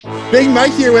Big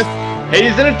Mike here with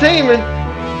Hayes Entertainment.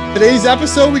 Today's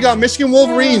episode. We got Michigan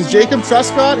Wolverines, Jacob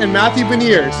Trescott and Matthew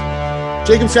Beniers.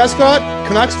 Jacob Trescott,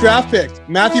 Canucks draft pick.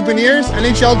 Matthew Beniers,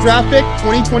 NHL draft pick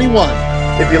 2021.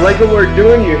 If you like what we're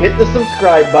doing, you hit the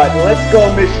subscribe button. Let's go,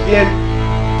 Michigan.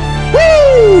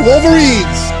 Woo!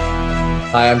 Wolverines!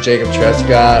 Hi, I'm Jacob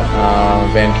Trescott,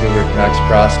 Vancouver Canucks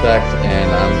prospect, and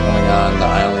I'm coming on the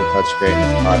I Only Touch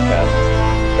Greatness podcast.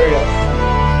 There you go.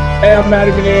 Hey, I'm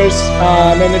Matthew Beniers,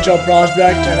 I'm an NHL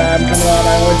prospect, and I'm coming on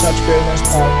I Only Touch Greatness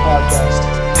podcast.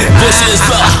 This is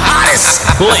the hottest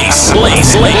place.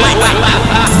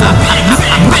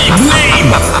 Big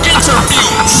name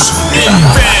interviews in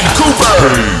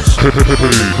Vancouver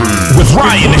with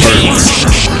Ryan Hayes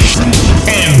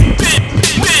and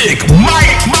Big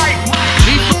Mike.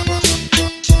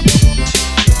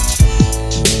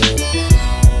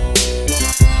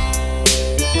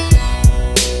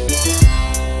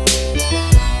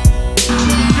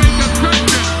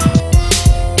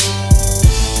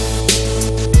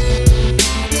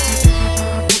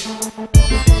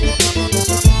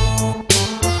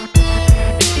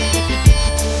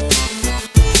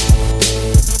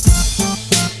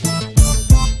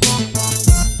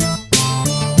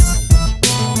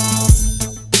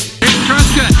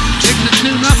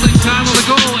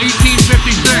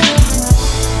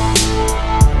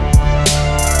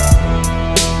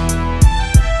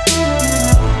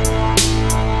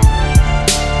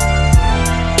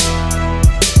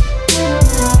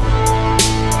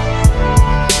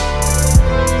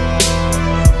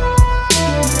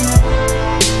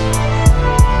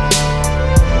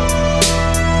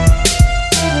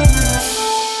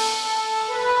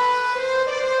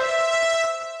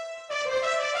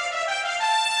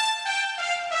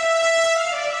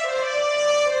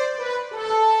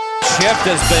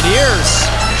 As Beniers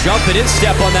jumping in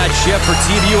step on that shift for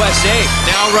Team USA.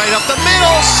 Now right up the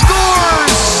middle,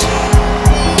 scores!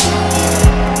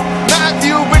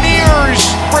 Matthew Beniers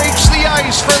breaks the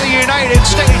ice for the United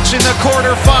States in the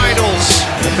quarterfinals.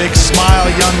 A big smile,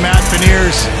 young Matt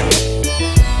Beniers.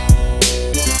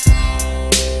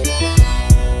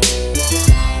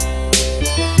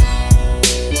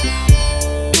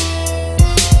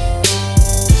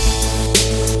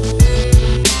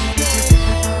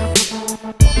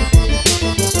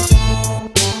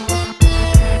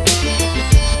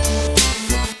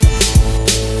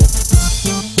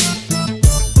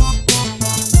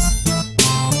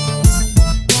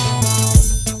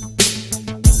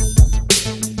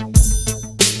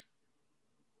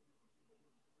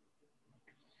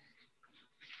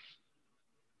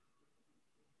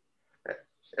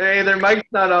 Hey, their mic's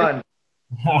not on.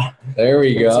 There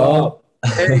we go.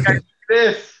 Hey, guys, do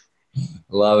this.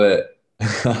 Love it.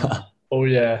 Oh,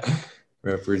 yeah.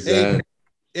 Represent.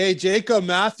 Hey, Jacob,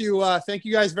 Matthew, thank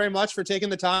you guys very much for taking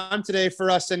the time today for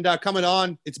us and coming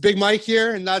on. It's Big Mike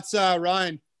here, and that's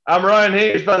Ryan. I'm Ryan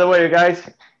Hayes, by the way, guys.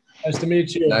 Nice to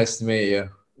meet you. Nice to meet you.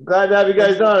 Glad to have you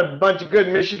guys on. A bunch of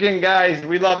good Michigan guys.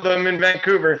 We love them in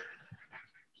Vancouver.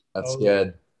 That's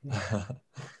good.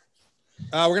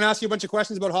 We're going to ask you a bunch of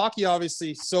questions about hockey,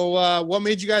 obviously. So what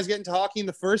made you guys get into hockey in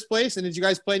the first place? And did you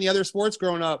guys play any other sports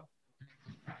growing up?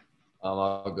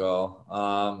 I'll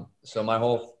go. So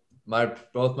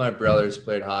both my brothers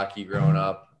played hockey growing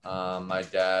up. My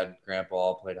dad, grandpa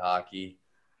all played hockey.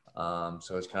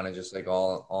 So it's kind of just like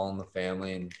all in the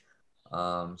family,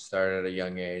 and started at a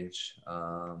young age.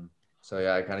 So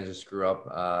yeah, I kind of just grew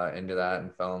up into that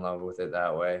and fell in love with it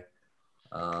that way.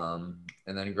 And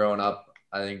then growing up,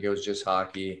 I think it was just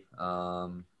hockey.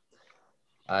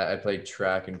 I played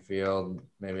track and field,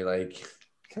 maybe like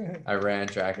I ran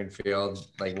track and field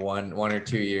like one or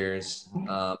 2 years.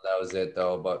 That was it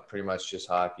though, but pretty much just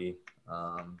hockey,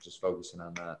 just focusing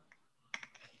on that.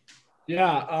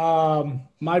 Yeah,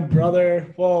 my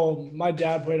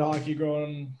dad played hockey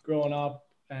growing up,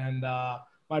 and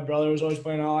my brother was always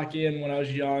playing hockey. And when I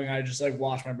was young, I just like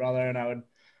watched my brother, and I would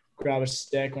grab a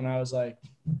stick when I was like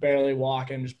barely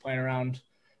walking, just playing around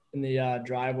in the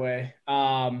driveway.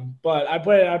 But I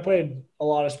played a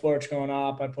lot of sports growing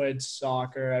up. I played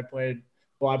soccer. I played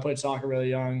soccer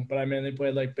really young, but I mainly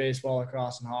played like baseball,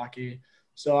 lacrosse, and hockey.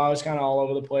 So I was kind of all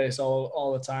over the place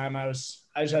all the time. I just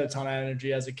had a ton of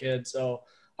energy as a kid, so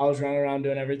I was running around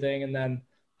doing everything. And then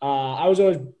I was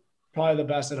always probably the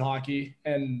best at hockey,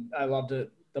 and I loved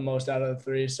it the most out of the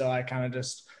three. So I kind of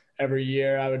just every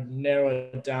year I would narrow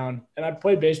it down. And I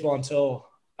played baseball until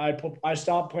I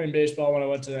stopped playing baseball when I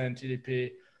went to the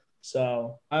NTDP.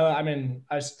 So, I mean,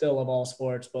 I still love all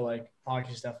sports, but, like,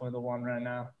 hockey's definitely the one right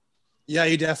now. Yeah,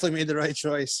 you definitely made the right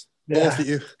choice. Yeah. Both of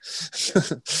you.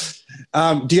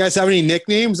 Do you guys have any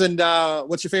nicknames? And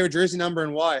what's your favorite jersey number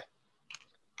and why?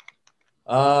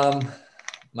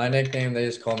 My nickname, they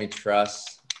just call me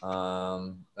Truss.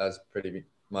 That's pretty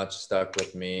much stuck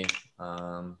with me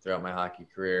throughout my hockey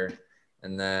career.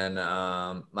 And then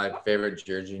my favorite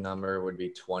jersey number would be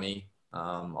 20.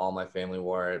 All my family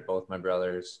wore it, both my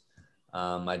brothers,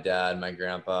 my dad, my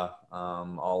grandpa,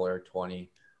 all wear 20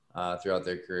 throughout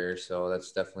their career. So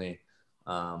that's definitely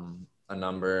a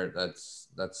number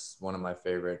that's one of my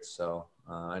favorites. So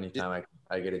anytime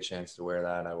I get a chance to wear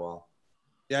that, I will.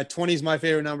 Yeah, 20 is my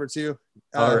favorite number too.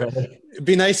 Really? It'd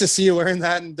be nice to see you wearing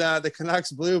that and the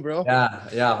Canucks blue, bro.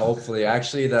 Yeah, hopefully.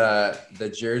 Actually,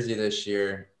 the jersey this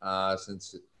year,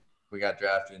 since we got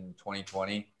drafted in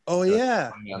 2020. Oh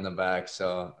yeah, on the back,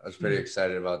 so I was pretty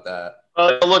excited about that. Well,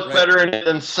 it'll look better in it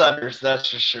than Sutter's, that's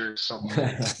for sure. So.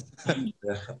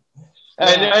 Yeah.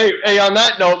 And hey, on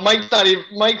that note,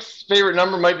 Mike's favorite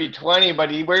number might be 20, but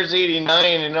he wears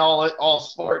 89 in all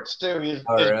sports too. His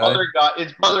brother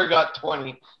got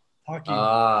 20. Hockey.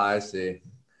 I see.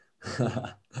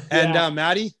 And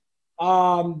Maddie?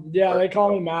 Yeah, they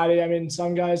call me Maddie. I mean,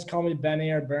 some guys call me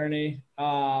Benny or Bernie.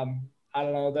 I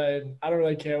don't know. I don't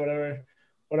really care,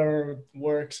 whatever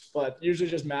works, but usually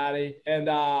just Maddie. And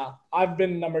I've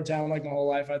been number 10 like my whole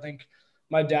life. I think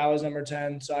my dad was number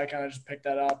 10, so I kind of just picked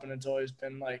that up, and it's always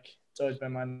been my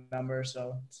number,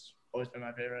 so it's always been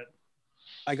my favorite.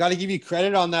 I got to give you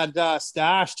credit on that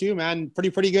stash too, man.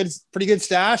 Pretty good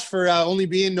stash for only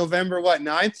being November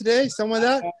 9th today, something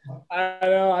like that. I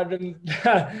know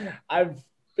I've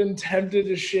been tempted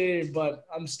to shave, but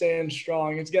I'm staying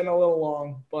strong. It's getting a little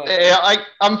long, but hey,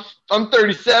 I'm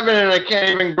 37 and I can't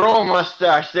even grow a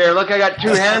mustache there. Look, I got 2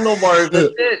 handlebars.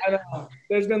 That's it. I know.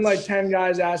 There's been like 10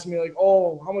 guys asking me like,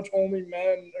 "Oh, how much only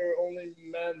men,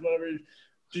 whatever did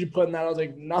you put in that?" I was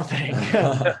like, nothing.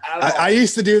 I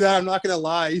used to do that. I'm not gonna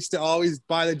lie. I used to always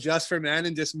buy the Just for Men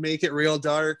and just make it real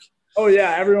dark. Oh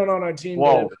yeah, everyone on our team.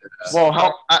 Whoa, did.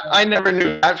 whoa! I never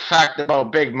knew that fact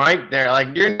about Big Mike there.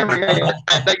 Like you're never gonna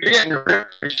you're getting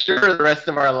ripped for sure the rest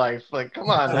of our life. Like, come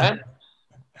on, man.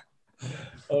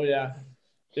 Oh yeah.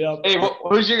 Yep. Hey,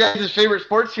 who's your guys' favorite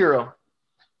sports hero?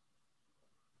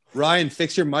 Ryan,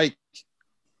 fix your mic.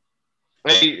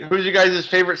 Hey, who's your guys'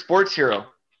 favorite sports hero?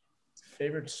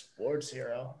 Favorite sports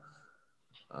hero.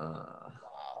 Wow.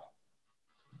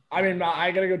 I mean,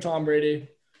 I gotta go Tom Brady.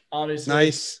 Obviously.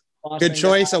 Nice. Boston Good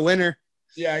choice, guy. a winner.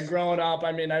 Yeah, growing up,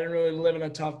 I mean, I didn't really live in a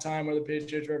tough time where the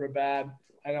Patriots were ever bad.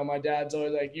 I know my dad's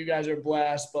always like, "You guys are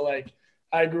blessed," but like,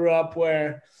 I grew up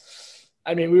where,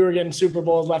 I mean, we were getting Super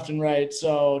Bowls left and right.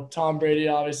 So Tom Brady,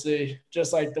 obviously,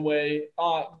 just like the way,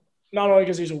 not only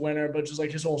because he's a winner, but just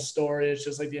like his whole story. It's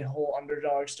just like the whole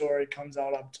underdog story comes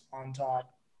out up on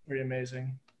top. Pretty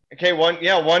amazing. Okay,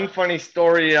 one funny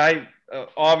story I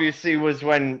obviously was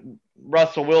when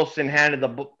Russell Wilson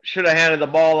should have handed the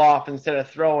ball off instead of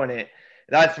throwing it.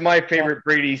 That's my favorite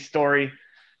Brady story.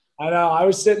 I know. I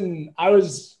was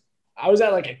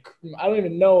at like I don't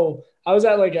even know. I was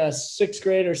at like a 6th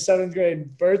grade or 7th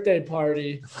grade birthday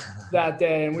party that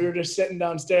day, and we were just sitting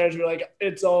downstairs. We were like,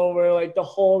 "It's over." Like the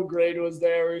whole grade was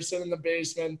there. We were sitting in the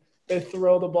basement. They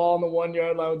throw the ball on the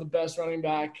 1-yard line with the best running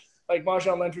back. Like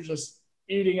Marshawn Lynch was just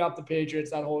eating up the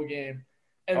Patriots that whole game,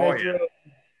 and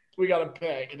we got a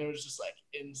pick, and it was just like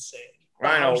insane.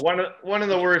 I know one of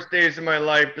the worst days of my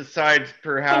life, besides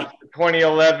perhaps the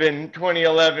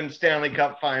 2011 Stanley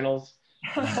Cup Finals.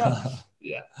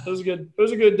 Yeah, it was good. It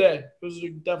was a good day. It was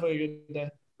definitely a good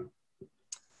day.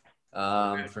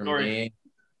 For me,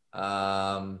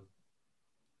 I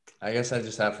guess I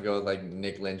just have to go with like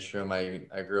Nick Lindstrom. I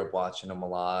grew up watching him a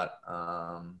lot.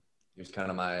 He was kind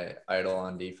of my idol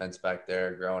on defense back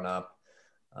there growing up.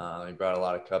 He brought a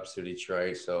lot of cups to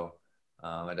Detroit, so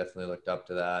I definitely looked up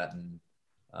to that. And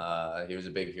he was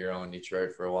a big hero in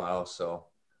Detroit for a while. So,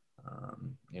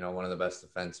 one of the best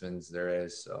defensemen there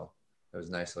is. So it was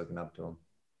nice looking up to him.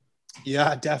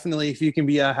 Yeah, definitely. If you can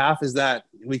be half as that,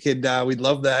 we'd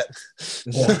love that.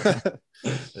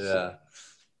 Yeah.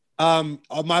 I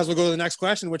might as well go to the next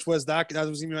question, which was that was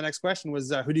going to be my next question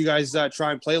was who do you guys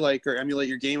try and play like or emulate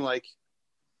your game like?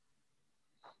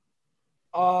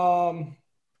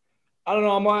 I don't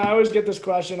know. I always get this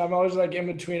question. I'm always like in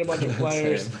between a bunch of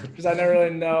players because I never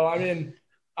really know. I mean,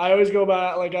 I always go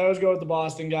with the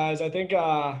Boston guys. I think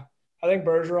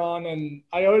Bergeron, and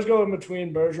I always go in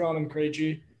between Bergeron and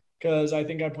Krejci because I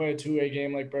think I play a two-way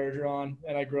game like Bergeron,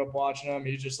 and I grew up watching him.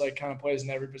 He just like kind of plays in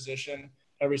every position,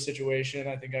 every situation.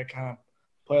 I think I kind of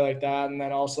play like that, and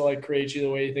then also like Krejci, the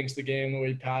way he thinks the game, the way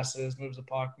he passes, moves the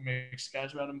puck, makes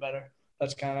guys around him better.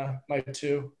 That's kind of my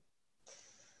two.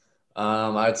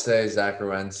 I'd say Zach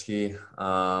Werenski.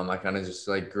 I kind of just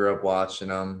like grew up watching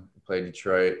him, played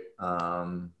Detroit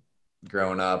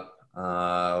growing up.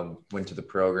 went to the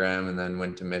program and then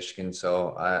went to Michigan.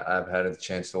 So I've had a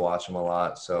chance to watch him a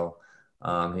lot. So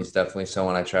he's definitely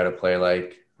someone I try to play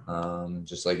like,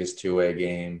 just like his two-way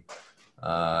game.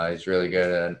 He's really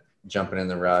good at jumping in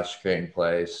the rush, creating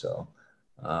plays. So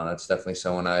that's definitely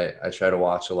someone I try to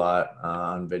watch a lot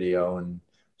on video and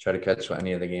try to catch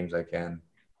any of the games I can.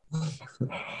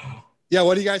 Yeah,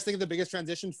 what do you guys think the biggest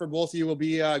transition for both of you will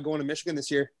be going to Michigan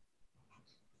this year?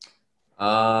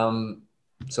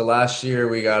 So last year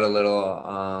we got a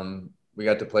little, we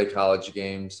got to play college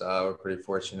games. We're pretty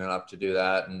fortunate enough to do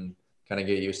that and kind of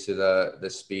get used to the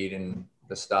speed and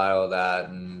the style of that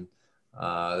and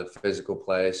the physical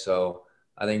play. So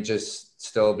I think just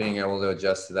still being able to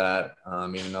adjust to that,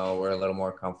 even though we're a little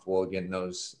more comfortable getting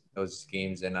those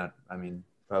games in. I mean,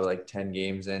 probably like 10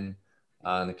 games in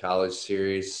the college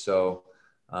series. So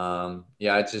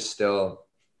yeah, it's just still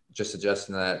just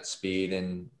adjusting to that speed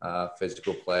and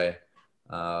physical play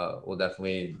will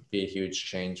definitely be a huge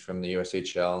change from the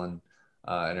USHL and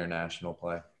international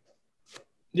play.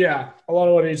 Yeah, a lot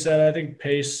of what he said. I think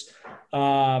pace is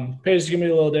going to be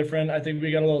a little different. I think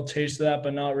we got a little taste of that,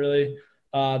 but not really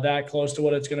that close to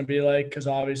what it's going to be like, because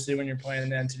obviously when you're playing in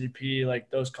the NTDP, like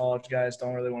those college guys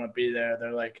don't really want to be there.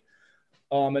 They're like,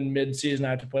 oh, I'm in mid-season.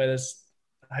 I have to play this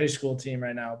high school team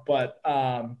right now. But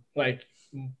like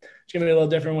it's going to be a little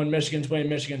different when Michigan's playing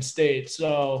Michigan State.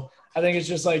 So I think it's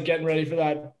just like getting ready for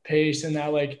that pace and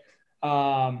that like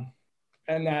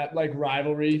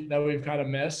rivalry that we've kind of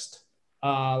missed.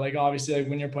 Like obviously like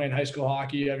when you're playing high school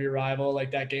hockey, you have your rival,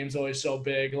 like that game's always so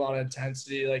big, a lot of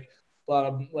intensity, like a lot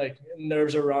of like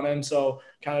nerves are running. So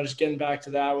kind of just getting back to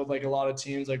that with like a lot of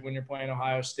teams, like when you're playing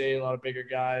Ohio State, a lot of bigger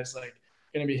guys, like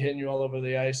going to be hitting you all over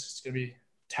the ice. It's going to be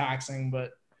taxing,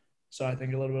 but so I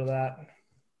think a little bit of that.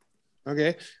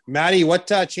 Okay. Maddie, what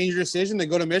changed your decision to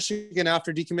go to Michigan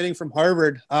after decommitting from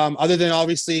Harvard? Other than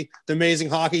obviously the amazing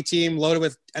hockey team loaded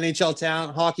with NHL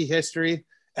talent, hockey history.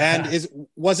 And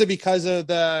was it because of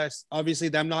obviously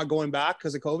them not going back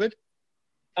because of COVID?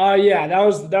 Yeah, that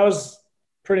was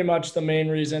pretty much the main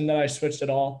reason that I switched it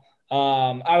all.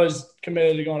 I was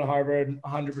committed to going to Harvard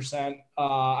 100%.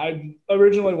 I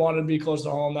originally wanted to be close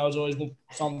to home. That was always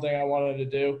something I wanted to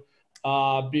do.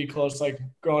 Be close. Like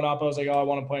growing up, I was like, oh, I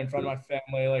want to play in front of my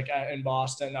family, like in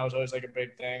Boston. That was always like a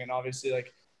big thing. And obviously,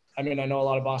 like, I mean, I know a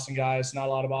lot of Boston guys. Not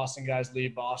a lot of Boston guys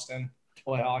leave Boston to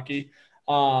play hockey.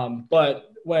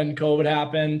 But when COVID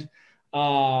happened,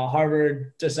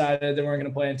 Harvard decided they weren't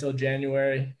going to play until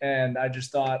January. And I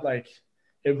just thought like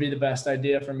it would be the best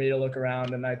idea for me to look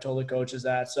around. And I told the coaches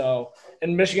that. So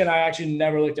in Michigan, I actually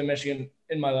never looked at Michigan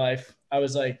in my life. I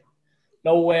was like,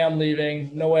 no way I'm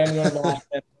leaving. No way I'm going to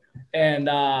Boston. And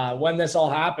when this all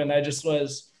happened, I just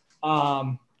kind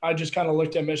of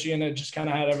looked at Michigan and just kind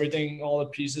of had everything, all the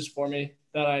pieces for me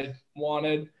that I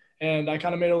wanted. And I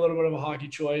kind of made a little bit of a hockey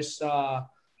choice.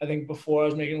 I think before I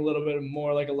was making a little bit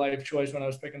more like a life choice when I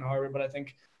was picking Harvard, but I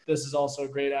think this is also a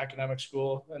great academic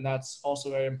school, and that's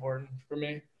also very important for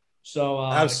me. So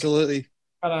absolutely,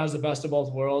 kind of has the best of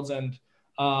both worlds. And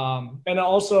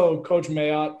also Coach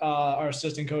Mayotte, our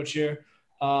assistant coach here,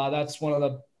 that's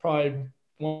probably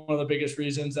one of the biggest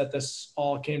reasons that this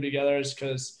all came together is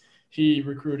because he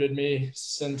recruited me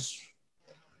since,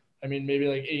 I mean, maybe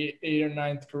like eighth or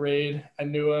ninth grade. I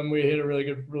knew him. We had a really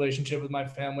good relationship with my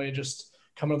family, just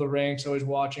coming to the ranks, always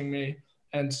watching me.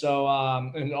 And so,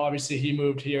 and obviously he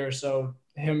moved here. So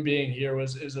him being here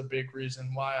is a big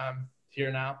reason why I'm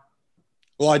here now.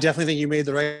 Well, I definitely think you made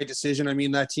the right decision. I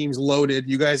mean, that team's loaded.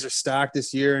 You guys are stacked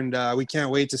this year, and we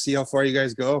can't wait to see how far you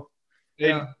guys go.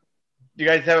 Yeah. Do you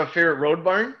guys have a favorite road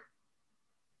barn?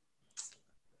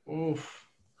 Oof.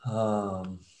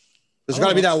 There's got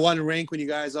to be that one rink when you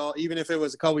guys all, even if it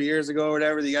was a couple of years ago or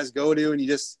whatever, that you guys go to and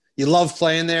you love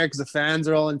playing there because the fans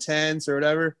are all intense or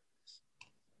whatever.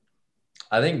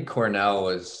 I think Cornell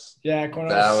was. Yeah,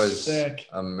 Cornell. That was sick.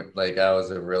 Like that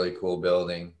was a really cool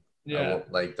building. Yeah.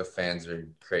 Like the fans are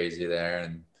crazy there,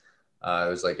 and it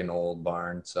was like an old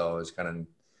barn, so it was kind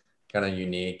of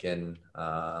unique, and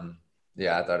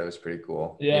yeah, I thought it was pretty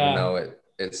cool. Yeah. Even though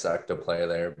it sucked to play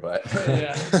there, but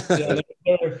yeah.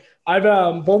 I've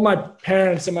both my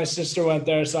parents and my sister went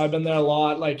there, so I've been there a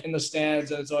lot, like in the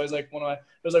stands, and it's always like one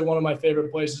of my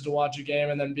favorite places to watch a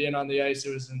game, and then being on the ice,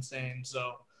 it was insane.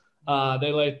 So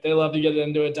they love to get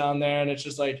into it down there, and it's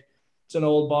just like it's an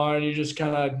old barn. You just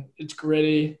it's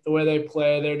gritty the way they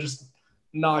play. They're just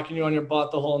knocking you on your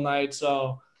butt the whole night,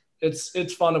 so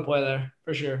it's fun to play there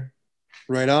for sure.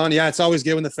 Right on. Yeah, it's always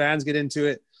good when the fans get into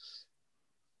it.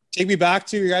 Take me back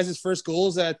to your guys' first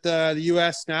goals at the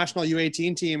U.S. national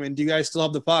U18 team, and do you guys still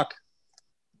have the puck?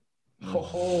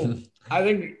 Oh, I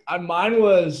think mine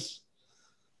was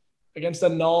against a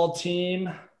Null team.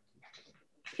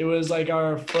 It was like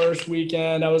our first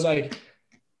weekend. I was like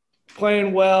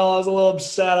playing well. I was a little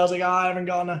upset. I was like, I haven't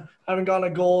gotten a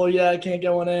goal yet. I can't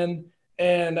get one in.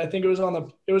 And I think it was on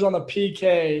the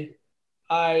PK.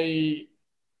 I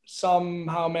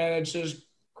somehow managed to just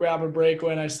grab a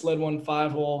breakaway and I slid one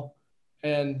 5-hole.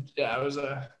 And yeah, it was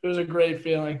a great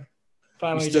feeling.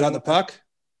 Finally, You stood on the puck?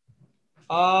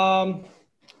 I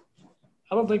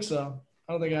don't think so.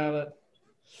 I don't think I have it.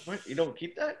 What? You don't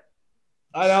keep that?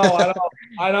 I know.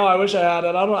 I wish I had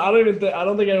it. I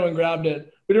don't think anyone grabbed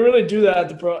it. We didn't really do that at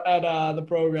the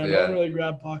program. No Yeah. one really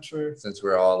grabbed pucks for. Since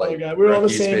we're all like We were all the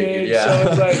rookies, same figure- age, yeah.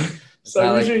 so it's like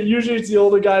so usually it's the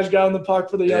older guys grabbing the puck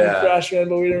for the young freshmen,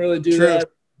 but we didn't really do that.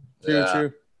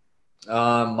 True.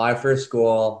 My first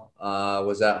goal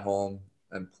was at home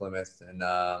in Plymouth, and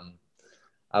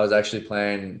I was actually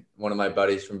playing one of my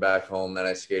buddies from back home that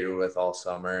I skated with all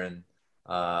summer, and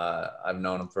I've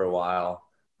known him for a while.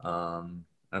 I'm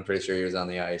pretty sure he was on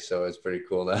the ice, so it was pretty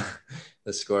cool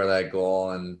to score that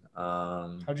goal. And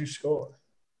How'd you score?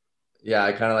 yeah,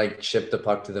 I kind of like chipped the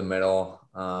puck to the middle,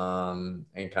 and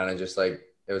kind of just like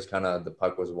it was kind of the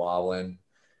puck was wobbling,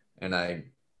 and I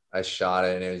shot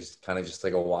it, and it was kind of just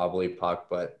like a wobbly puck,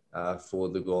 but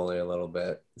fooled the goalie a little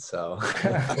bit. So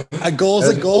A goal's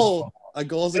a goal. A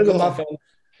goal's a goal.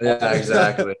 Yeah,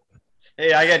 exactly.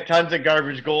 Hey, I got tons of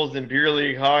garbage goals in beer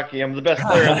league hockey. I'm the best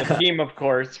player on the team, of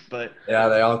course, but yeah,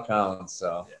 they all count.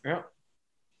 So yeah.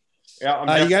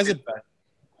 I'm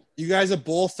you guys have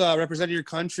both represented your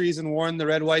countries and worn the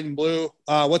red, white, and blue.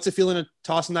 What's it feeling of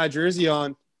tossing that jersey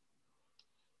on?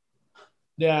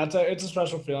 Yeah, it's a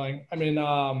special feeling. I mean,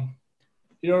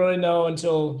 you don't really know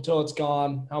until it's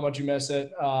gone how much you miss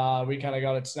it. We kind of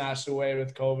got it snatched away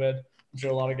with COVID. I'm sure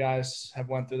a lot of guys have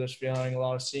went through this feeling. A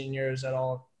lot of seniors at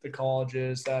all the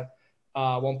colleges that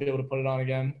won't be able to put it on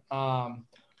again.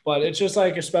 But it's just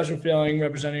like a special feeling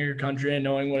representing your country and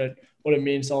knowing what it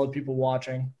means to all the people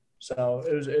watching. So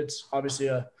it's obviously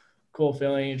a cool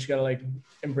feeling. You just gotta like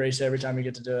embrace it every time you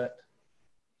get to do it.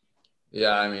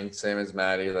 yeah, I mean, same as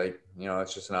Maddie. Like,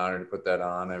 it's just an honor to put that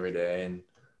on every day, and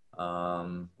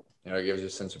it gives you a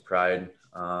sense of pride.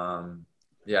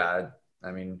 Yeah,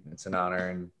 I mean, it's an honor,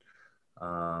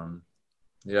 and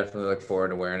you definitely look forward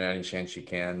to wearing it any chance you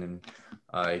can,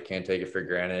 and you can't take it for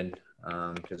granted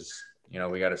because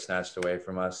we got it snatched away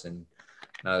from us, and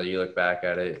now that you look back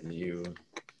at it, you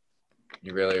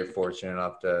really are fortunate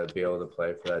enough to be able to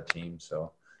play for that team.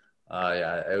 So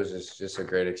yeah, it was just a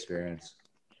great experience.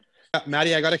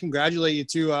 Maddie, I got to congratulate you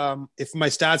too. If my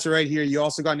stats are right here, you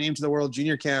also got named to the World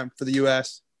Junior Camp for the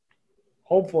U.S.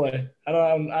 Hopefully, I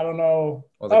don't know.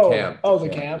 Camp. The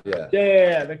camp.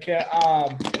 Yeah. The camp.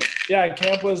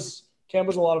 Camp was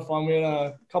a lot of fun. We had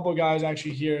a couple of guys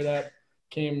actually here that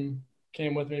came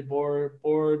with me,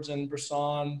 Boards and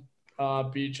Brisson,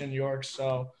 Beach and York.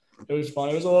 So it was fun.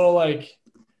 It was a little it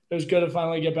was good to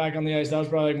finally get back on the ice. That was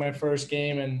probably like my first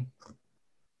game in,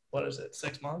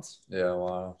 6 months? Yeah,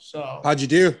 wow. So How'd you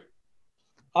do?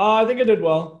 I think I did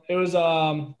well. It was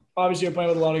obviously you're playing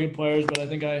with a lot of good players, but I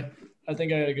think I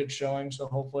had a good showing. So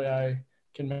hopefully I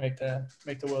can make the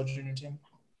World Junior team.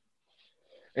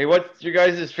 Hey, what's your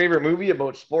guys' favorite movie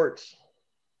about sports?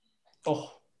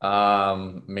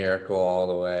 Miracle all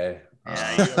the way.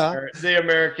 Yeah, the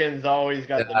Americans always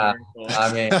got the miracle.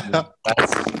 I mean,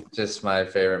 that's just my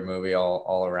favorite movie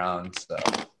all around. So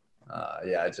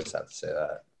yeah, I just have to say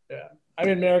that. Yeah, I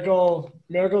mean,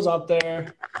 Miracle's up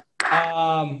there.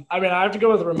 I mean, I have to go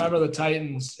with Remember the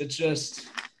Titans. It's just,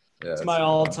 it's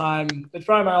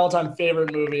probably my all-time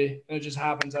favorite movie. And it just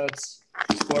happens that it's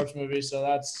a sports movie. So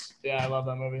I love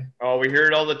that movie. Oh, we hear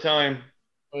it all the time.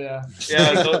 Oh yeah.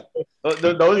 Yeah,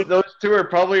 those two are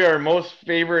probably our most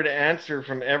favorite answer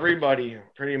from everybody,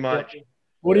 pretty much.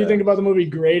 What do you think about the movie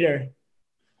Greater?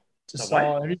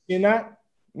 What? Have you seen that?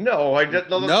 No,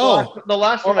 No. The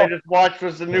last one I just watched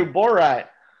was the new Borat.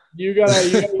 You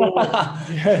gotta go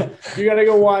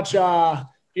watch. You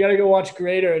gotta go watch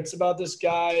Greater. It's about this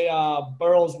guy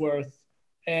Burlsworth,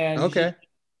 and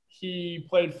he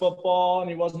played football and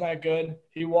he wasn't that good.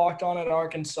 He walked on at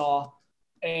Arkansas,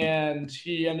 and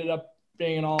he ended up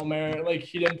being an All-American. Like,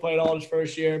 he didn't play at all his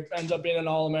first year. Ends up being an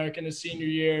All-American his senior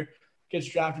year. Gets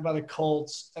drafted by the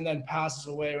Colts and then passes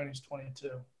away when he's 22.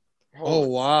 Oh,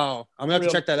 wow. I'm going to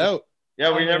have to check that out.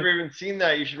 Yeah, we never even seen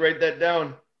that. You should write that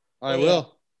down. I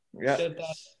will. Yeah.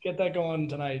 Get that going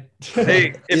tonight.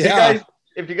 Hey,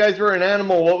 if you guys were an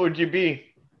animal, what would you be?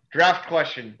 Draft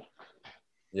question.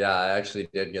 Yeah, I actually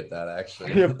did get that,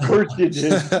 actually. Of course you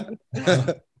did.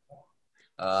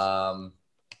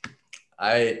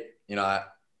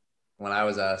 When I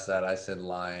was asked that, I said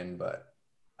lion, but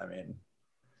I mean,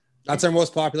 That's our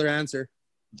most popular answer.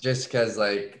 Just because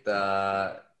like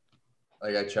I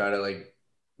try to like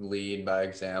lead by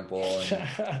example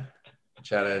and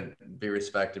try to be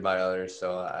respected by others.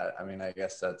 So I mean, I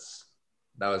guess that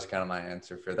was kind of my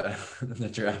answer for the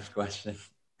draft question.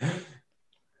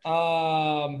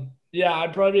 Yeah,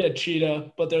 I'd probably be a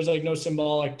cheetah, but there's like no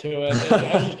symbolic to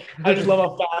it. I just love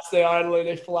how fast they are, the way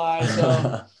they fly.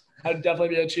 So I'd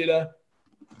definitely be a cheetah.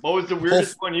 What was the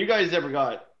weirdest one you guys ever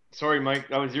got? Sorry, Mike,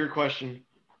 that was your question.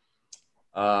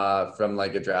 From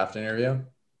like a draft interview?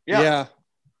 Yeah.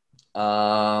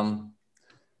 I've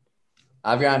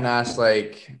gotten asked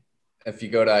like if you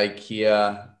go to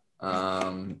IKEA,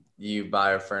 you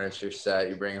buy a furniture set,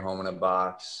 you bring it home in a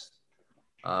box.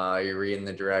 You're reading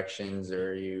the directions,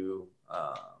 or you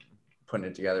putting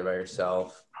it together by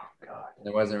yourself. Oh God,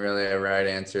 there wasn't really a right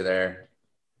answer there,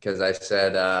 because I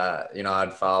said,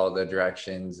 I'd follow the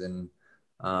directions and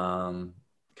kind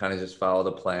of just follow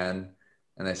the plan.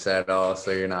 And they said, "Oh,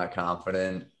 so you're not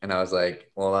confident?" And I was like,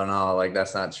 "Well, no, like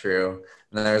that's not true."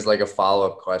 And then there's like a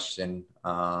follow-up question.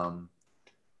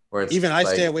 Where it's even I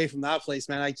like, stay away from that place,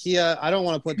 man. IKEA, I don't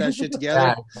want to put that shit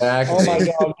together. Exactly. Oh my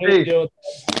God.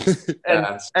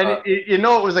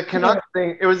 It was a Canucks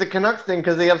thing. It was a Canucks thing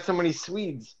because they have so many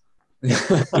Swedes.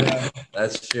 Yeah,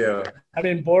 that's true. I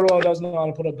mean, Bordeaux doesn't know how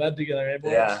to put a bed together, eh,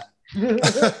 boys? Yeah.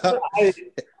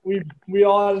 We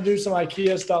all had to do some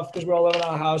IKEA stuff because we're all living in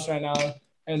a house right now.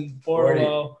 And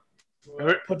Bordeaux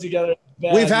put together a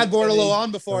bed. We've had Bordelot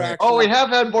on before, actually. Oh, we have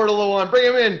had Bordelot on. Bring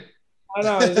him in. I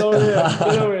know, he's over here.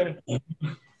 Get over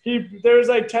here. There's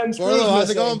like 10 screws Bordelot, how's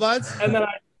it missing. going, buds? And then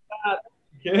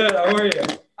good, how are you?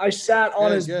 I sat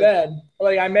on his bed.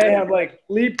 Like, I may have like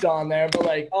leaped on there, but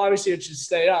like obviously it should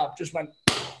stay up. Just went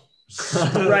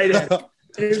right in.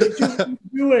 He was like, "What are you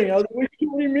doing?" I was like, "What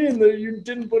do you mean that you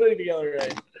didn't put it together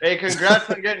right?" Hey, congrats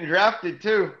on getting drafted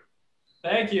too.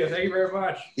 Thank you very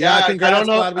much. Yeah, congrats.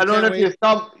 I don't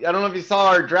know if you saw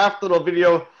our draft little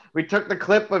video. We took the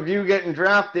clip of you getting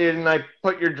drafted and I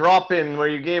put your drop in where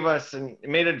you gave us and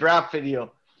made a draft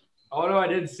video. Oh no, I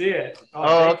didn't see it.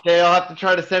 Oh, okay. I'll have to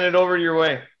try to send it over your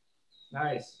way.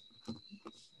 Nice.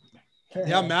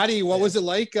 Yeah, Maddie, what was it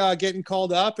like getting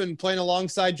called up and playing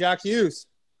alongside Jack Hughes?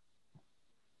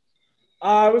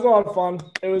 It was a lot of fun.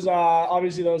 It was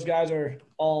obviously those guys are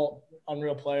all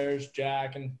unreal players.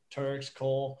 Jack and Turks,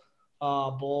 Cole,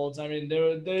 Bolds. I mean,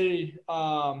 they're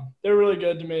really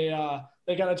good to me.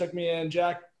 They kind of took me in.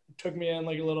 Jack took me in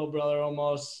like a little brother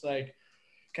almost, like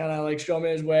kind of like showed me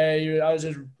his way.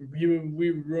 We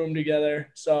roomed together.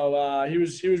 So he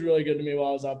was really good to me while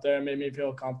I was up there and made me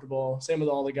feel comfortable. Same with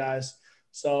all the guys.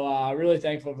 So really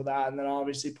thankful for that. And then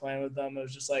obviously playing with them, it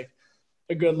was just like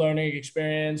a good learning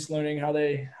experience, learning how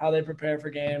they prepare for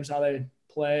games, how they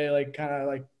play, like kind of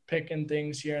like picking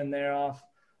things here and there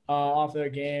off their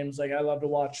games. Like I love to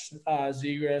watch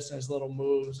Zegras and his little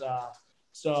moves.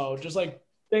 So just like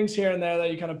things here and there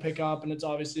that you kind of pick up, and it was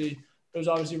obviously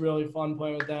really fun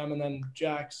playing with them. And then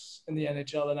Jack's in the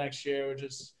NHL the next year, which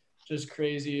is just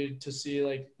crazy to see.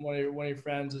 Like one of your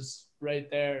friends is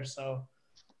right there. So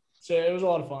it was a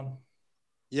lot of fun.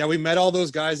 Yeah, we met all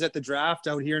those guys at the draft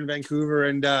out here in Vancouver,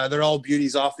 and they're all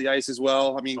beauties off the ice as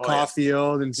well. I mean,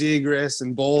 Caulfield and Zegras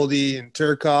and Boldy and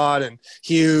Turcotte and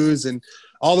Hughes and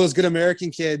all those good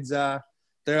American kids. They're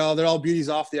all beauties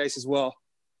off the ice as well.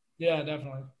 Yeah,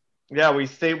 definitely. Yeah, we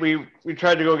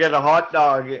tried to go get a hot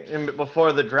dog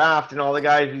before the draft, and all the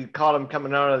guys, we caught them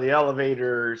coming out of the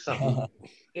elevator or something.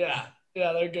 Yeah,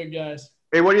 they're good guys.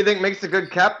 Hey, what do you think makes a good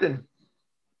captain?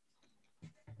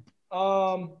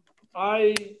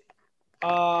 I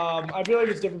feel like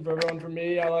it's different for everyone. For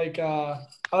me, I like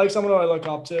someone who I look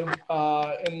up to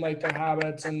in like their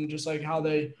habits and just like how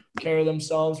they carry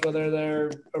themselves, whether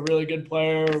they're a really good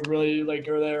player or really like,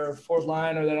 or they're fourth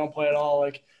line or they don't play at all.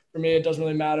 Like for me, it doesn't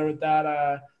really matter with that.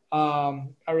 I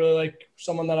really like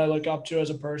someone that I look up to as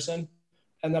a person,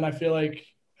 and then I feel like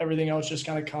everything else just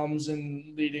kind of comes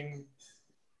in leading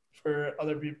for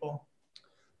other people.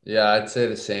 Yeah, I'd say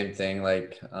the same thing.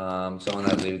 Like someone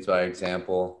that leads by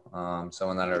example,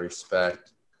 someone that I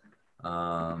respect.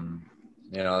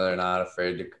 They're not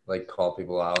afraid to like call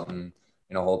people out and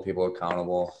hold people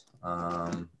accountable.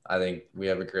 I think we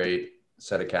have a great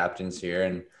set of captains here,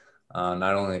 and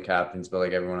not only the captains but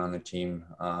like everyone on the team.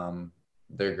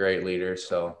 They're great leaders.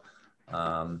 So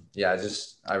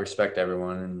I respect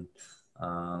everyone,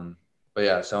 and but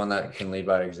yeah, someone that can lead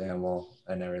by example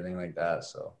and everything like that.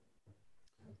 So.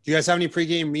 Do you guys have any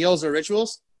pregame meals or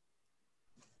rituals?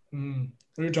 We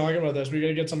were talking about this. We got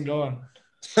to get some going.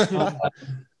 I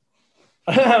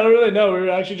don't really know. We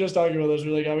were actually just talking about this.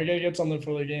 We're like, we got to get something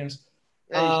for the games.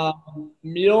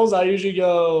 Meals, I usually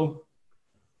go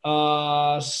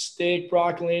Steak,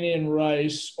 broccolini, and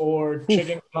rice, or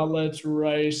chicken cutlets,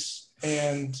 rice,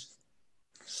 and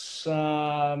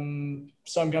some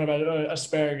kind of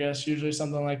asparagus, usually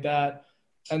something like that.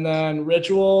 And then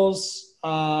rituals,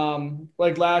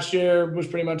 like last year was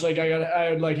pretty much like I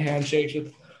had like handshakes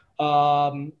with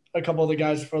a couple of the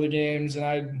guys before the games, and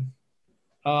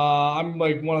I'm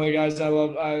like one of the guys I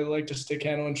like to stick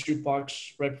handle and shoot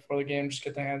pucks right before the game, just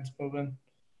get the hands moving.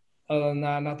 Other than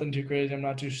that, nothing too crazy. I'm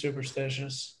not too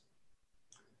superstitious.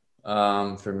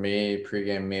 For me,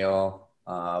 pregame meal,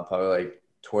 probably like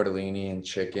tortellini and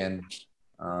chicken,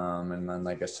 and then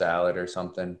like a salad or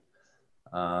something.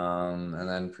 And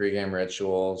then pregame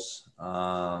rituals.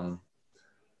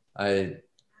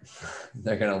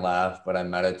 They're gonna laugh, but I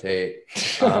meditate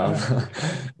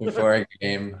before a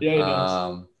game.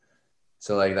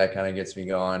 So like that kind of gets me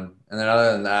going. And then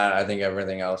other than that, I think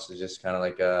everything else is just kind of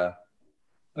like a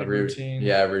routine.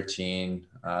 Yeah, routine.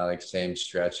 Like same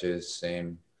stretches,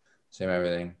 same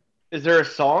everything. Is there a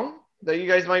song that you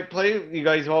guys might play? You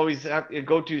guys always have a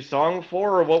go-to song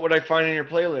for, or what would I find in your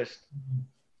playlist?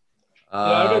 Yeah,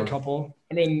 I got a couple.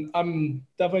 I mean, I'm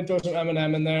definitely throw some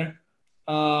Eminem in there.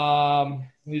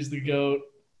 He's the GOAT.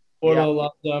 Bordeaux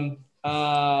loves them.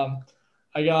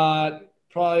 I got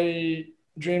probably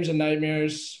Dreams and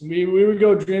Nightmares. We would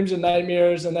go Dreams and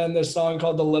Nightmares, and then this song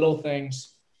called The Little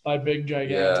Things by Big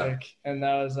Gigantic, and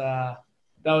that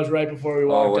was right before we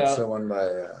walked out. What's the one by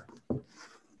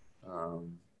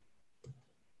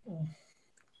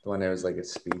the one that was like a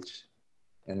speech,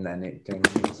 and then it came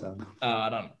to some. I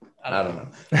don't know.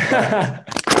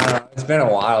 It's been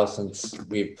a while since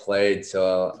we've played,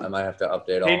 so I might have to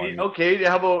update all. Okay,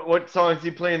 how about what songs do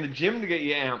you play in the gym to get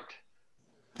you amped?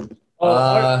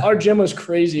 Our gym was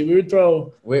crazy. We would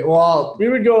go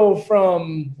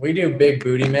from. We do Big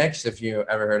Booty Mix. If you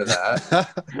ever heard of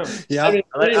that. Yeah, I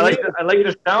like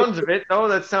the sounds of it. though.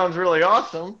 That sounds really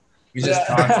awesome. We just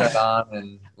toss that on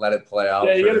and let it play out.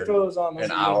 Yeah, you gotta throw those on an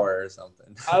hour or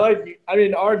something. Our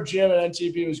gym at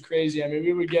NTP was crazy. I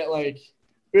mean, we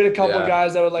had a couple of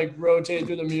guys that would like rotate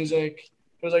through the music.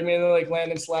 It was like mainly like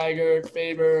Landon Slager,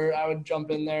 Faber. I would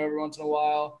jump in there every once in a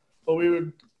while, but we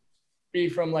would be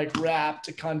from like rap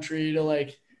to country to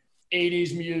like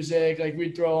 80s music. Like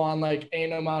we'd throw on like Ain't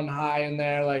No Mountain High in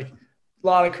there, like a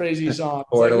lot of crazy songs.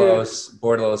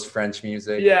 Bordellos French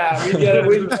music. Yeah, we'd get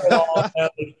it all.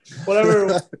 Like,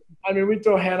 whatever. I mean, we'd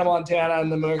throw Hannah Montana in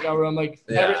the workout room. Like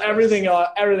everything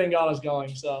got us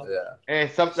going. So and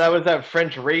that was that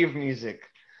French rave music.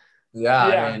 Yeah.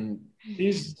 I mean,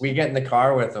 we get in the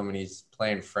car with him and he's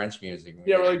playing French music.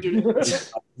 Yeah, we're like, dude.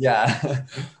 Yeah.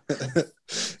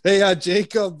 Hey,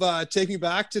 Jacob, take me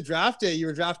back to draft day. You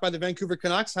were drafted by the Vancouver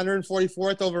Canucks,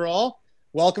 144th overall.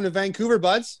 Welcome to Vancouver,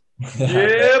 buds.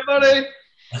 Yeah, buddy.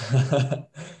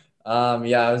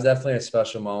 Yeah, it was definitely a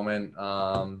special moment.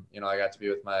 I got to be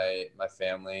with my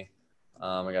family.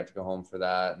 I got to go home for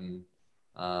that, and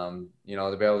to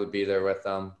be able to be there with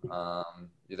them.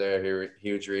 They're a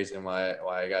huge reason why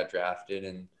I got drafted,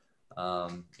 and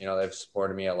they've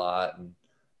supported me a lot. And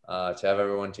to have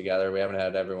everyone together, we haven't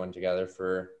had everyone together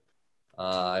for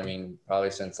probably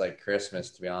since like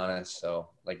Christmas, to be honest. So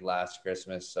like last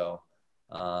Christmas. So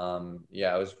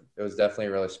it was definitely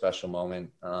a really special moment.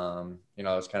 I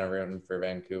was kind of rooting for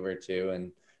Vancouver too,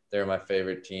 and they're my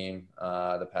favorite team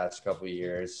the past couple of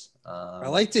years. I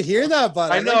like to hear that,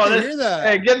 bud. I know. Hear that.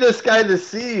 Hey, give this guy the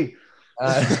C.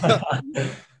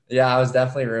 Yeah, I was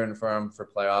definitely rooting for him for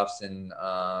playoffs, and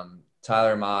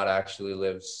Tyler Mott actually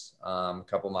lives a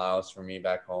couple miles from me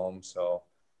back home, so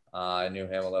I knew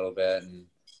him a little bit and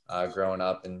growing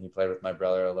up, and he played with my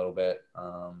brother a little bit.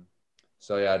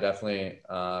 So yeah, definitely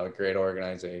a great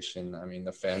organization. I mean,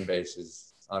 the fan base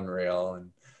is unreal, and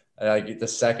the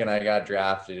second I got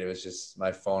drafted, it was just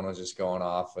my phone was just going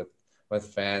off with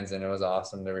fans, and it was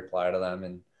awesome to reply to them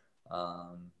and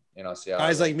see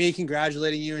guys like me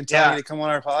congratulating you and telling you to come on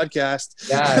our podcast.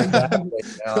 Yeah, exactly.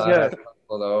 I had a couple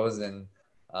of those, and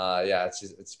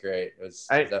it's great. It was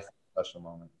definitely a special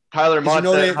moment. Tyler Mott's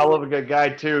a hell of a good guy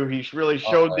too. He really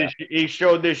showed He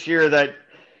showed this year that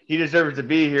he deserves to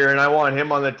be here, and I want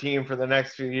him on the team for the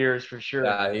next few years for sure.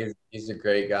 Yeah, he's a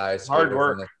great guy. Hard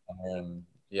work. And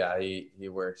he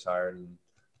works hard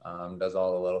and does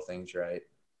all the little things right.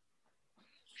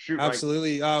 Shoot,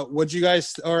 absolutely. Would you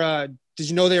guys did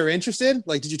you know they were interested?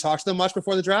 Like, did you talk to them much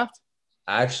before the draft?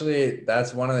 Actually,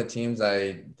 that's one of the teams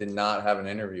I did not have an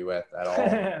interview with at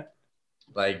all.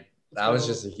 Like, that was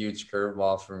just a huge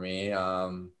curveball for me. I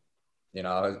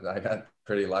got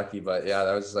pretty lucky, but yeah,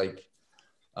 that was like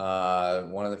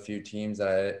one of the few teams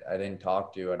that I didn't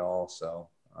talk to at all. So,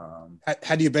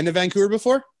 had you been to Vancouver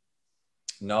before?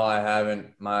 No, I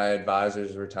haven't. My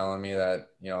advisors were telling me that,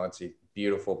 it's a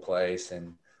beautiful place.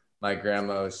 And my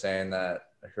grandma was saying that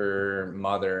her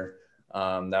mother,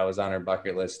 that was on her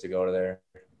bucket list to go to there.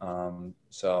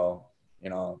 So,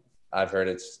 I've heard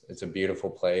it's a beautiful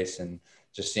place, and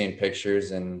just seeing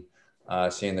pictures and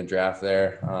seeing the draft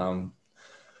there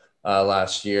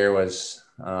last year was,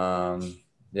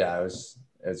 it was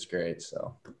great.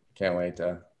 So can't wait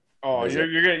to. Oh,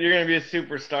 you're gonna be a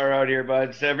superstar out here,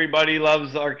 buds. Everybody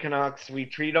loves our Canucks. We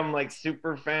treat them like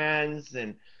super fans,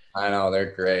 and I know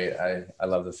they're great. I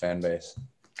love the fan base.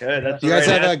 good. That's You guys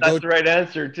have that's the right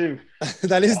answer too.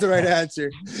 That is the right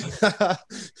answer.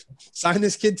 Sign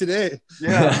this kid today.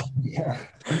 Yeah.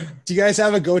 Do you guys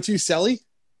have a go-to Selly?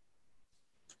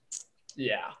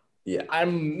 Yeah. Yeah.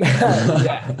 I'm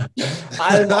on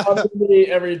the knee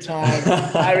every time.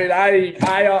 I mean,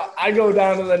 I go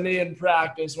down to the knee in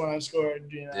practice when I scored.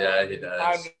 Yeah, he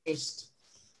does.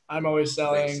 I'm always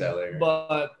selling,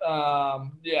 but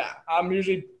I'm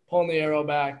usually pulling the arrow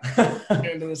back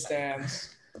into the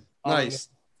stands. Nice.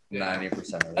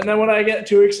 90% of it. And then when I get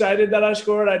too excited that I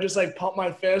scored, I just like pump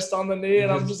my fist on the knee,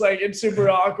 and I'm just like, it's super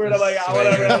awkward. I'm like,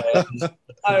 whatever.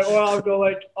 Or I'll go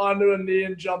like onto a knee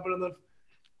and jump into the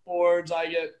boards. I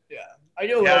get a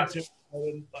little too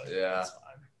excited, but it's fine.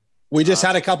 We just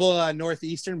had a couple of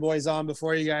Northeastern boys on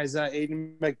before you guys,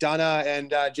 Aiden McDonough and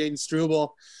Jaden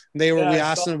Struble. We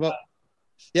asked them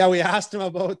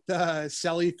about the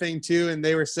Selly thing too, and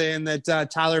they were saying that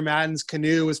Tyler Madden's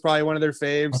canoe was probably one of their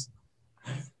faves.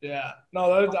 Yeah,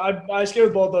 no, I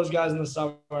skated both those guys in the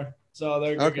summer, so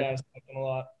they're good guys. I like them a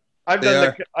lot. I've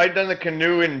done the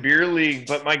canoe in beer league,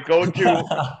 but my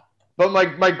go-to. But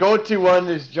my go-to one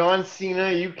is John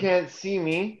Cena, You Can't See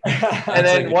Me. And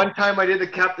then one time I did the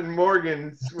Captain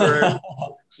Morgan's where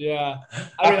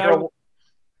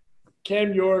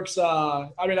Cam York's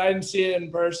I didn't see it in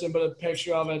person, but a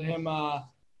picture of it, him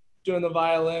playing the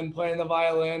violin in front of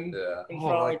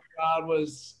the crowd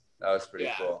was pretty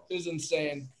cool. It was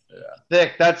insane. Yeah.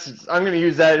 Sick. I'm gonna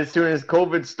use that as soon as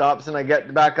COVID stops and I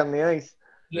get back on the ice.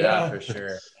 Yeah, for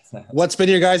sure. What's been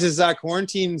your guys'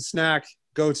 quarantine snack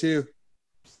go-to?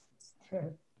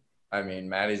 I mean,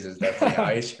 Maddie's is definitely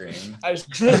ice cream. Ice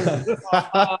cream.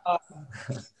 I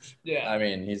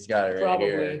mean, he's got it right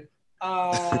here.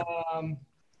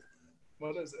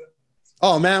 What is it?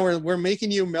 Oh man, we're making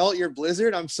you melt your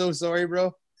Blizzard. I'm so sorry,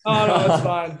 bro. Oh no, it's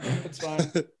fine. It's fine.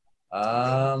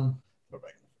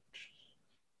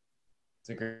 It's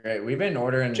a great. We've been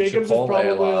ordering Jacob's Chipotle is probably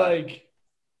a lot. like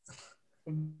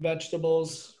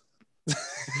vegetables.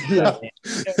 He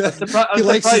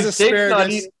likes his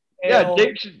asparagus.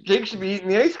 Jake should be eating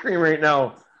the ice cream right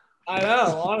now. I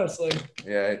know, honestly.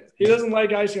 Yeah. He doesn't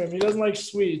like ice cream. He doesn't like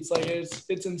sweets. Like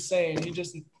it's insane. He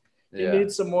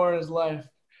needs some more in his life.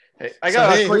 Hey,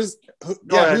 who's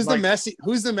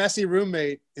the messy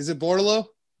roommate? Is it Bordello?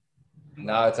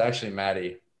 No, it's actually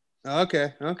Maddie.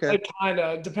 Okay. Like, kind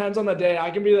of depends on the day. I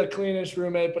can be the cleanest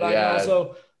roommate, but I can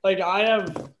also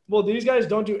these guys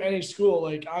don't do any school.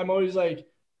 Like I'm always like.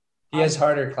 He has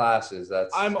harder classes.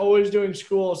 I'm always doing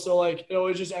school, so like it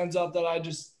always just ends up that I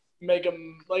just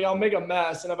I'll make a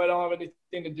mess, and if I don't have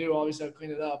anything to do, obviously I'll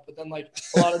clean it up. But then like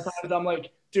a lot of times I'm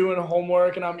like doing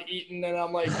homework and I'm eating and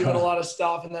I'm like doing a lot of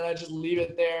stuff, and then I just leave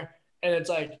it there, and it's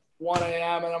like 1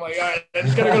 a.m. and I'm like, all right, I'm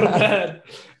just gonna go to bed.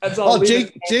 And so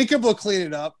Jacob will clean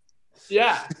it up.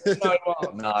 Yeah, no, he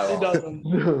won't. He doesn't.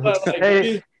 But like,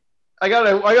 hey, I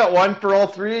got one for all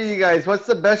three of you guys. What's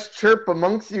the best chirp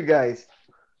amongst you guys?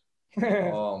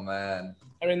 Oh man.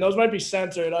 I mean, those might be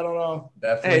censored. I don't know.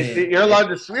 Definitely. Hey, you're allowed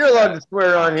to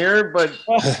swear on here, but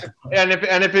and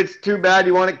if it's too bad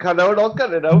you want it cut out, I'll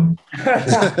cut it out.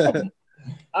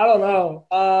 I don't know.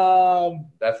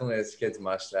 Definitely this kid's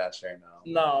mustache right now.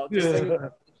 No.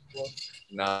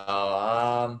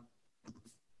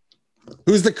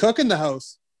 Who's the cook in the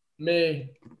house?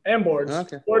 Me and Boards.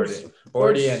 Okay.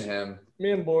 Bordy and him.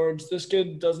 Me and Boards. This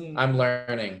kid doesn't. I'm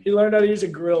learning. He learned how to use a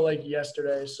grill like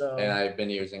yesterday, so. And I've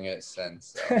been using it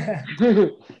since. So.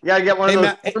 Yeah, I get one of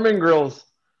those Foreman grills.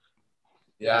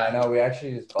 Yeah, I know. We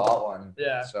actually just bought one.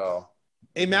 Yeah. So.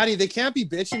 Hey, Maddie, they can't be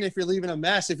bitching if you're leaving a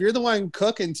mess. If you're the one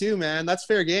cooking too, man, that's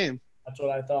fair game. That's what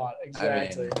I thought.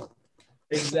 Exactly.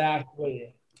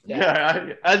 Exactly.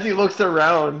 Yeah, as he looks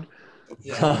around.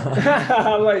 Yeah.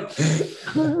 I'm like,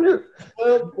 well,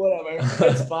 whatever.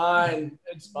 It's fine.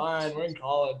 It's fine. We're in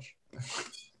college.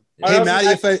 Hey,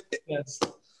 Maddie,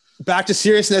 back to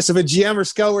seriousness, if a GM or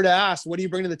scout were to ask, what do you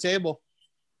bring to the table?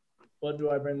 What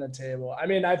do I bring to the table? I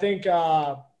mean, I think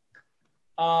a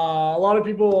lot of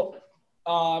people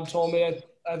told me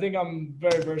I think I'm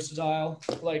very versatile.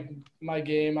 Like my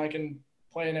game, I can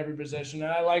playing every position.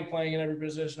 And I like playing in every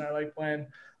position. I like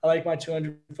my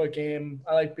 200-foot game.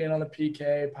 I like being on the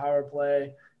PK, power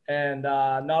play. And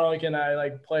not only can I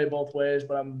like play both ways,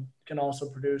 but I can also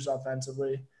produce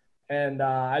offensively. And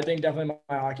I think definitely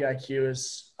my hockey IQ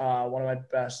is one of my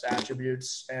best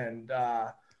attributes. And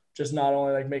just not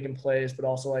only like making plays, but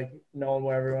also like knowing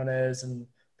where everyone is and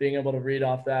being able to read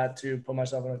off that to put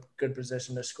myself in a good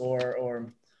position to score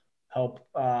or help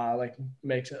like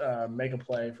make a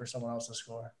play for someone else to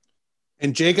score.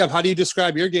 And Jacob, how do you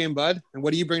describe your game, bud? And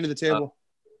what do you bring to the table?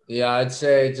 Yeah, I'd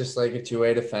say just like a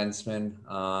two-way defenseman.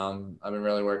 I've been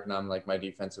really working on like my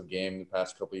defensive game the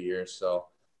past couple of years, so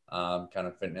kind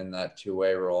of fitting in that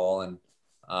two-way role. And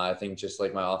I think just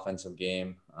like my offensive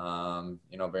game,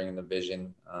 bringing the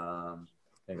vision. I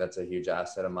think that's a huge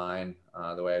asset of mine.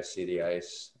 The way I see the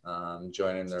ice,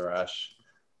 joining the rush,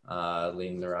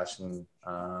 leading the rush, and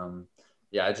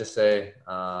I'd just say,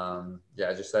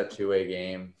 just that two-way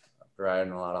game,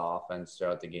 providing a lot of offense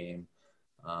throughout the game.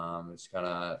 It's kind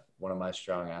of one of my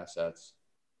strong assets.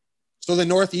 So the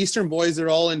Northeastern boys are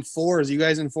all in fours. You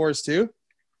guys in fours too?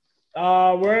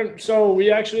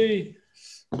 We actually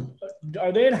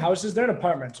are they in houses? They're in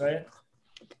apartments, right?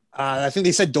 I think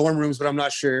they said dorm rooms, but I'm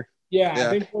not sure.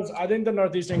 Yeah. I think the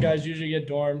Northeastern guys usually get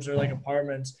dorms or like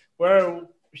apartments. Where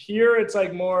here it's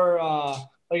like more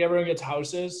like everyone gets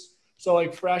houses. So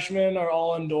like freshmen are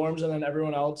all in dorms, and then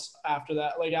everyone else after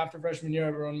that, like after freshman year,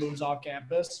 everyone moves off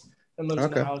campus and lives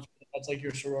in a house. That's like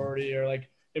your sorority, or like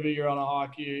if you're on a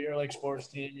hockey or like sports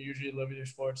team, you usually live with your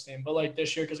sports team. But like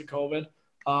this year, because of COVID,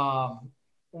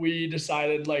 we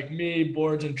decided, like me,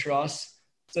 Boards, and Truss,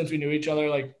 since we knew each other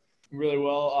like really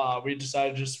well, we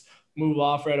decided to just move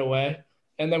off right away.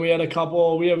 And then we have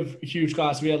a huge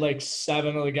class. We had like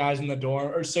 7 of the guys in the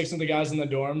dorm, or 6 of the guys in the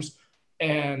dorms.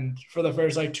 And for the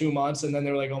first like 2 months, and then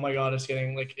they were like, oh my God,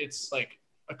 it's like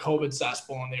a COVID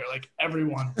cesspool in there. Like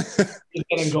everyone is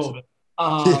getting COVID.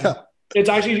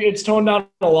 It's toned down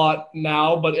a lot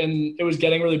now, but it was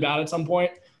getting really bad at some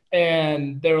point.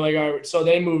 And they were like, all right, so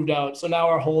they moved out. So now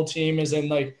our whole team is in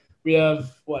like, we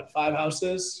have 5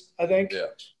 houses, I think. Yeah.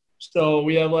 So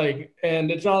we have and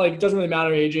it's not like, it doesn't really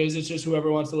matter ages. It's just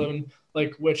whoever wants to live in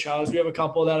like which house. We have a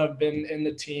couple that have been in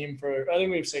the team I think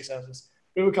we have 6 houses.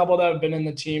 We have a couple that have been in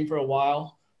the team for a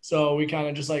while. So we kind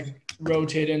of just like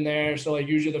rotate in there. So like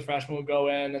usually the freshmen will go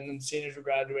in and then seniors will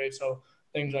graduate. So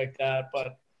things like that.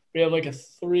 But we have like a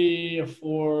 3, a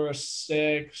 4, a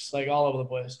 6, like all over the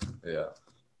place. Yeah.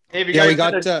 Hey, if you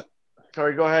guys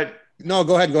sorry, go ahead. No,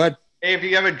 go ahead. Hey, if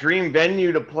you have a dream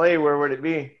venue to play, where would it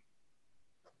be?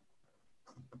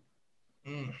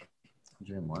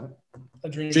 Dream what? A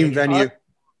dream venue.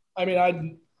 I mean,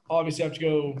 I'd obviously have to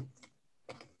go.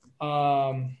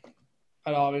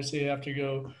 I'd obviously have to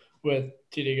go with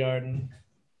TD Garden.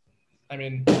 I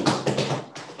mean,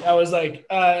 that was like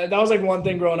one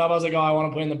thing growing up. I was like, oh, I want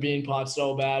to play in the Bean Pot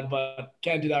so bad, but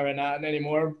can't do that right now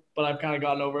anymore. But I've kind of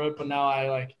gotten over it. But now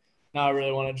I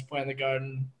really want to just play in the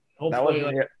Garden. Hopefully,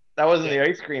 that wasn't the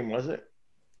ice cream, was it?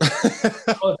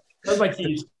 That was my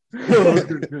keys.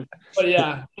 But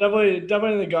yeah, definitely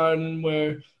in the Garden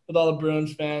with all the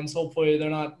Bruins fans. Hopefully they're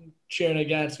not cheering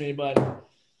against me, but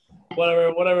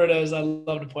whatever it is, I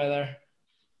love to play there.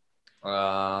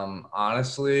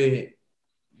 Honestly,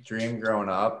 dream growing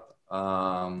up,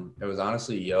 it was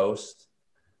honestly Yost.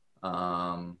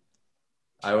 I'd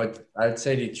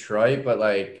say Detroit, but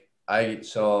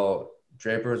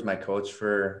Draper was my coach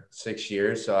for 6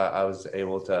 years, so I was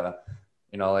able to,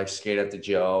 skate at the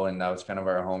Joe, and that was kind of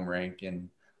our home rink, and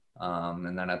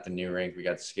then at the new rink we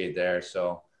got to skate there.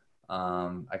 So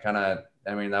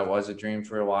that was a dream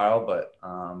for a while,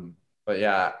 but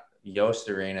yeah, Yost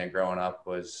Arena growing up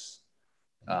was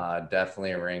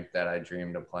definitely a rink that I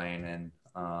dreamed of playing in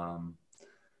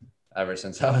ever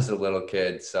since I was a little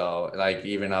kid. So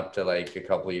even up to a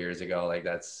couple of years ago,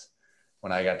 that's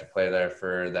when I got to play there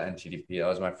for the NTDP. That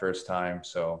was my first time.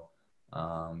 So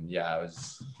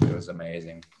it was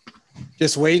amazing.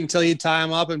 Just wait until you tie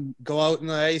them up and go out in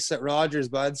the ice at Rogers,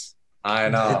 buds. I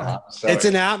know. It's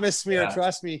an atmosphere. Yeah.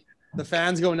 Trust me. The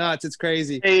fans go nuts. It's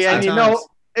crazy. Hey, and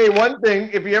one thing,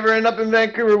 if you ever end up in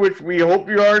Vancouver, which we hope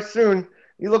you are soon,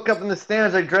 you look up in the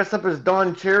stands, I dress up as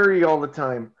Don Cherry all the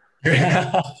time.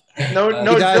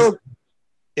 No joke.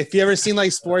 If you ever seen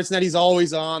Sportsnet, he's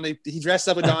always on. He dressed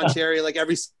up with Don Cherry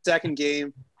every second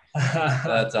game.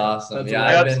 That's awesome.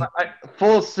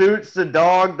 Full suits, the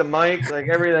dog, the mic,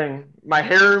 everything. My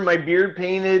hair, my beard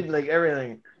painted,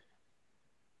 everything.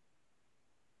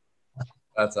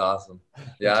 That's awesome.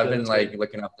 Yeah, I've been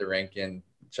looking up the rink and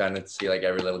trying to see like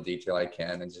every little detail I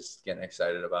can and just getting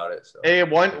excited about it. So Hey,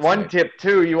 one tip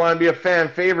too. You want to be a fan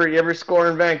favorite. You ever score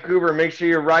in Vancouver? Make sure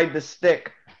you ride the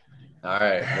stick. All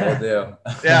right, will do.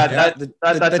 Yeah, Yeah, that's the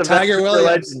a Tiger Vancouver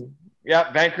Williams. legend.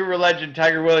 Yeah, Vancouver legend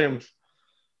Tiger Williams.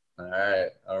 All right,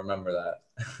 I'll remember that.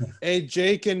 Hey,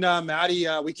 Jake and Maddie,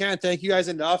 we can't thank you guys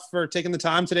enough for taking the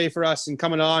time today for us and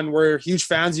coming on. We're huge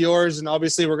fans of yours, and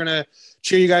obviously we're going to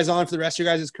cheer you guys on for the rest of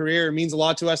your guys' career. It means a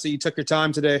lot to us that you took your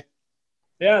time today.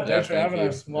 Yeah, thanks for thank having you.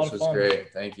 us. A lot This of was fun.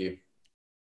 great. Thank you.